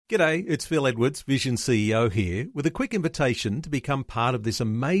G'day, it's Phil Edwards, Vision CEO here, with a quick invitation to become part of this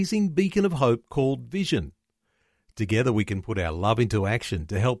amazing beacon of hope called Vision. Together we can put our love into action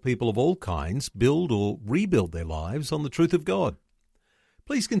to help people of all kinds build or rebuild their lives on the truth of God.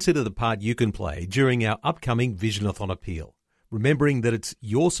 Please consider the part you can play during our upcoming Visionathon appeal, remembering that it's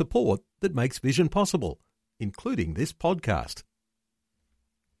your support that makes Vision possible, including this podcast.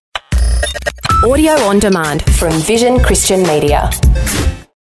 Audio on demand from Vision Christian Media.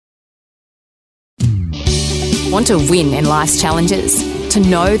 Want to win in life's challenges? To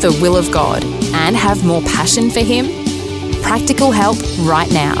know the will of God and have more passion for Him? Practical help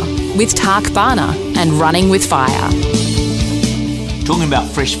right now with Tak Bhana and Running with Fire. Talking about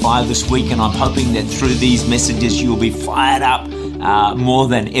fresh fire this week, and I'm hoping that through these messages you'll be fired up more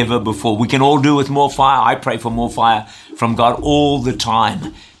than ever before. We can all do with more fire. I pray for more fire from God all the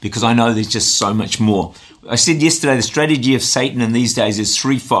time because I know there's just so much more. I said yesterday the strategy of Satan in these days is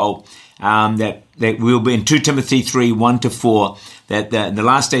threefold. That will be in 2 Timothy 3, 1-4, that in the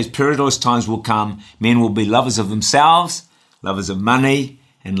last days perilous times will come. Men will be lovers of themselves, lovers of money,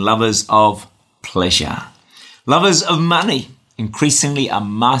 and lovers of pleasure. Lovers of money, increasingly a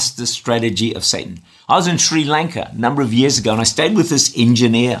master strategy of Satan. I was in Sri Lanka a number of years ago, and I stayed with this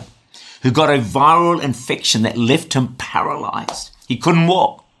engineer who got a viral infection that left him paralyzed. He couldn't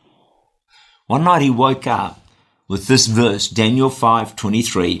walk. One night he woke up with this verse, Daniel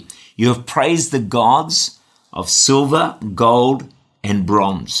 5:23. You have praised the gods of silver, gold, and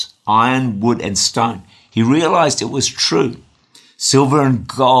bronze, iron, wood, and stone. He realized it was true. Silver and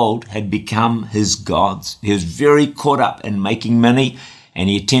gold had become his gods. He was very caught up in making money, and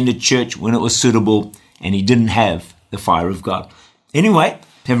he attended church when it was suitable, and he didn't have the fire of God. Anyway,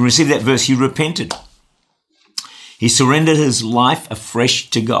 having received that verse, he repented. He surrendered his life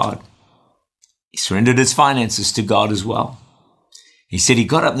afresh to God. He surrendered his finances to God as well. He said he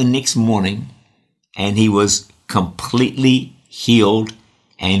got up the next morning and he was completely healed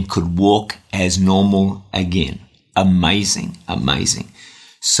and could walk as normal again. Amazing, amazing.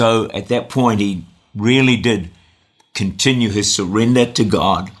 So at that point, he really did continue his surrender to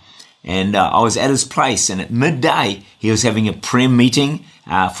God. And I was at his place, and at midday, he was having a prayer meeting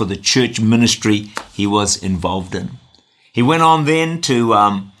for the church ministry he was involved in. He went on then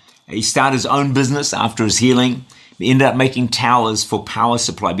to, he started his own business after his healing. He ended up making towers for power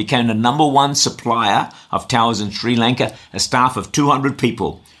supply, became the number one supplier of towers in Sri Lanka, a staff of 200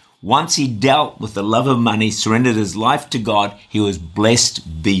 people. Once he dealt with the love of money, surrendered his life to God, he was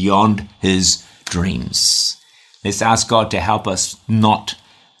blessed beyond his dreams. Let's ask God to help us not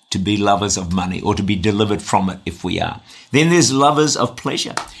to be lovers of money or to be delivered from it if we are. Then there's lovers of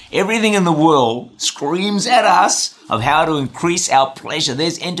pleasure. Everything in the world screams at us of how to increase our pleasure.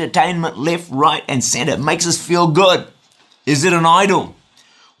 There's entertainment left, right, and center. It makes us feel good. Is it an idol?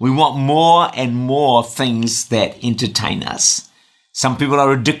 We want more and more things that entertain us. Some people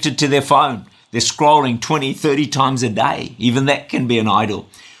are addicted to their phone. They're scrolling 20, 30 times a day. Even that can be an idol.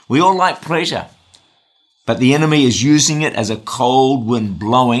 We all like pleasure, but the enemy is using it as a cold wind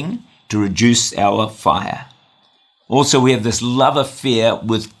blowing to reduce our fire. Also, we have this love affair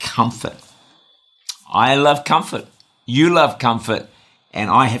with comfort. I love comfort. You love comfort. And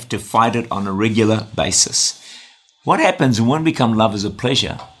I have to fight it on a regular basis. What happens when we become lovers of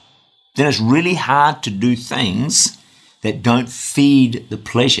pleasure? Then it's really hard to do things that don't feed the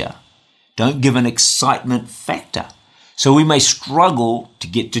pleasure, don't give an excitement factor. So we may struggle to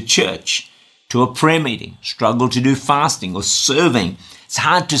get to church, to a prayer meeting, struggle to do fasting or serving. It's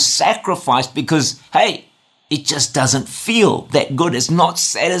hard to sacrifice because, hey, it just doesn't feel that good. It's not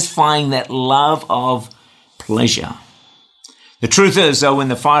satisfying that love of pleasure. The truth is, though, when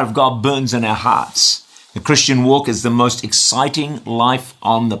the fire of God burns in our hearts, the Christian walk is the most exciting life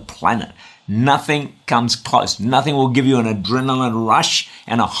on the planet. Nothing comes close. Nothing will give you an adrenaline rush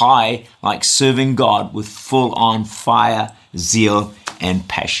and a high like serving God with full-on fire, zeal, and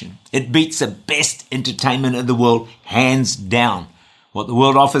passion. It beats the best entertainment in the world, hands down. What the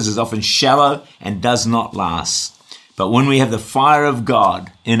world offers is often shallow and does not last. But when we have the fire of God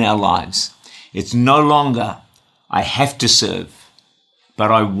in our lives, it's no longer, I have to serve,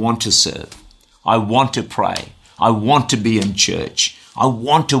 but I want to serve. I want to pray. I want to be in church. I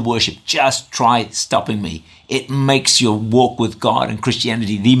want to worship. Just try stopping me. It makes your walk with God and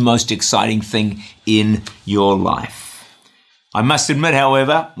Christianity the most exciting thing in your life. I must admit,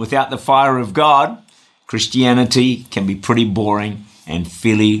 however, without the fire of God, Christianity can be pretty boring and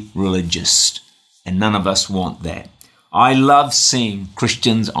fairly religious, and none of us want that. I love seeing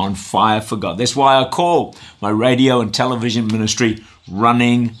Christians on fire for God. That's why I call my radio and television ministry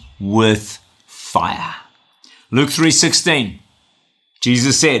Running with Fire. Luke 3:16.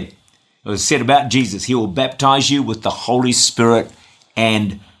 Jesus said, it was said about Jesus, he will baptize you with the Holy Spirit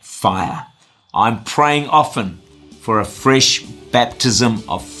and fire. I'm praying often for a fresh baptism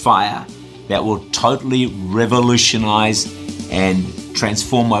of fire that will totally revolutionize and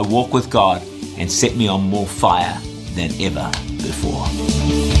transform my walk with God and set me on more fire than ever before.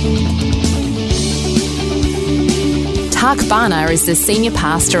 Tak Bhana is the Senior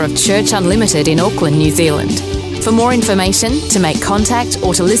Pastor of Church Unlimited in Auckland, New Zealand. For more information, to make contact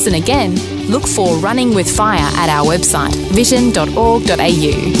or to listen again, look for Running with Fire at our website, vision.org.au.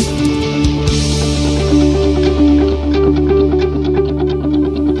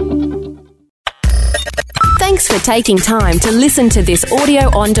 Thanks for taking time to listen to this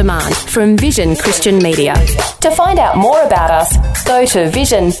audio on demand from Vision Christian Media. To find out more about us, go to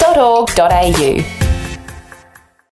vision.org.au.